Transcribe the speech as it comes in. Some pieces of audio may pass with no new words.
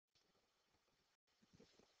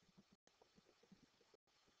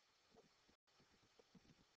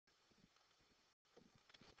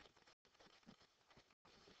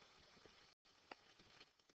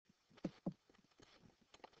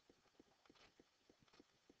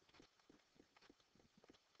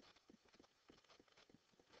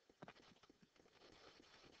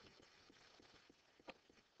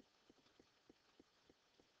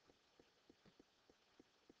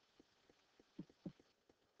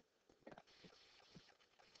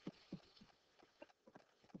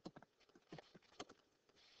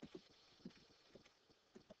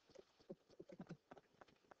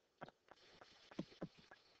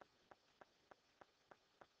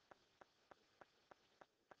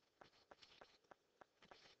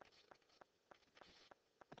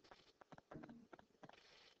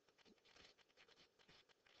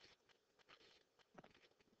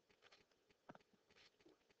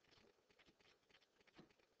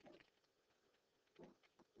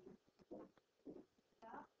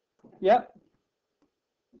Yep.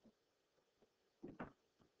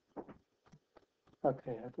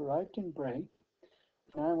 Okay, I've arrived in Bray.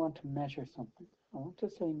 Now I want to measure something. I want to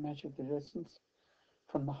say measure the distance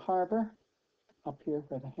from the harbour, up here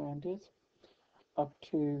where the hand is, up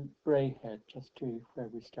to Bray Head, just to where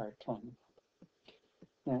we start climbing.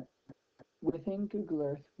 Now, within Google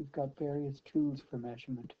Earth, we've got various tools for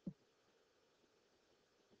measurement.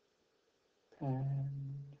 And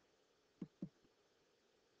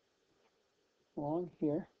along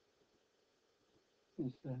here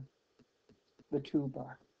is the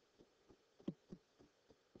toolbar.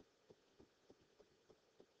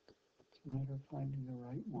 It's a matter of finding the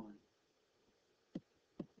right one.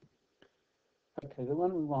 Okay, the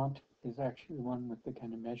one we want is actually the one with the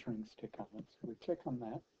kind of measuring stick on it. So we click on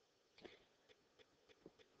that.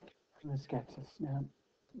 And this gets us. Now,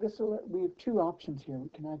 we have two options here. We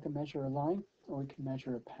can either measure a line or we can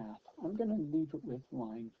measure a path. I'm going to leave it with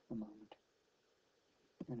line for the moment.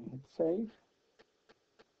 I'm going to hit save.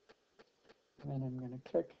 And then I'm going to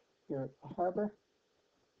click here at the harbour.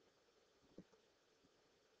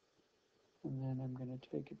 And then I'm going to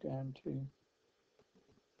take it down to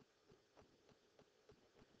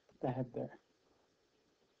the head there.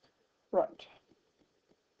 Right.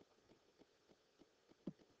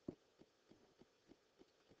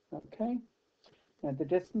 Okay. Now the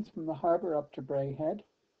distance from the harbour up to Bray Head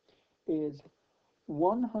is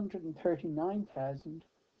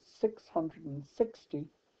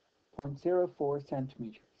 139,660.04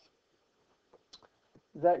 centimetres.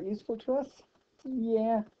 Is that useful to us?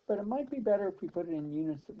 Yeah, but it might be better if we put it in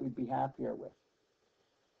units that we'd be happier with.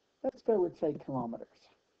 Let's go with, say, kilometres.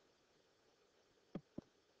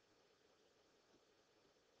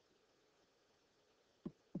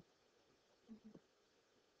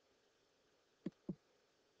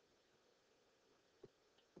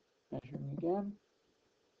 Measuring again.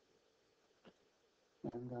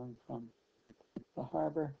 I'm going from the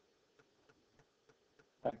harbour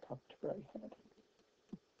back up to Bray Head.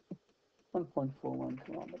 1.41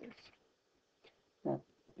 kilometres. Now,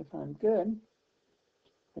 if I'm good,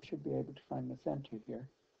 I should be able to find the centre here.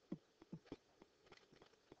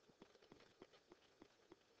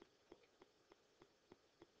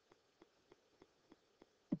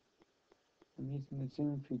 I'm using the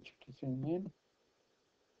zoom feature to zoom in.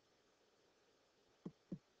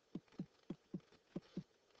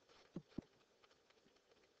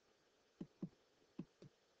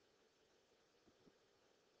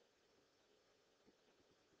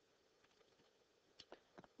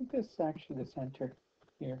 This is actually the center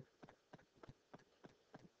here.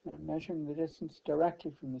 I'm measuring the distance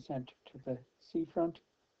directly from the center to the seafront.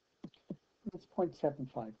 It's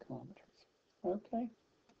 0.75 kilometers. Okay.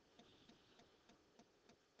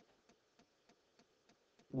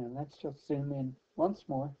 Now let's just zoom in once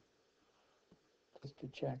more just to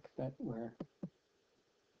check that we're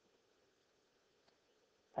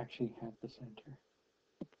actually at the center.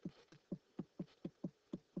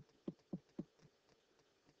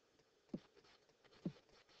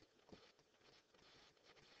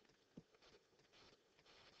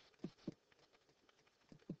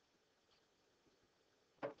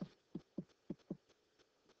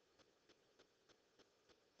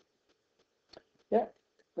 Yeah,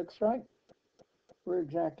 looks right. We're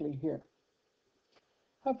exactly here.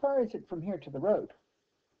 How far is it from here to the road?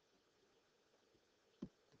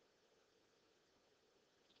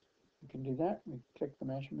 We can do that. We click the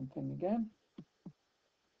measurement thing again.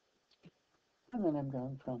 And then I'm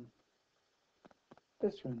going from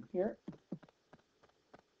this room here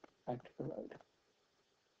back to the road.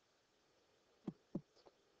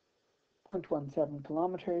 0.17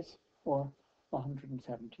 kilometers or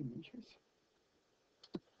 170 meters.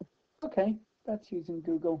 Okay, that's using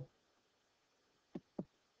Google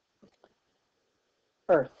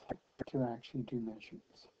Earth to actually do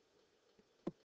measurements.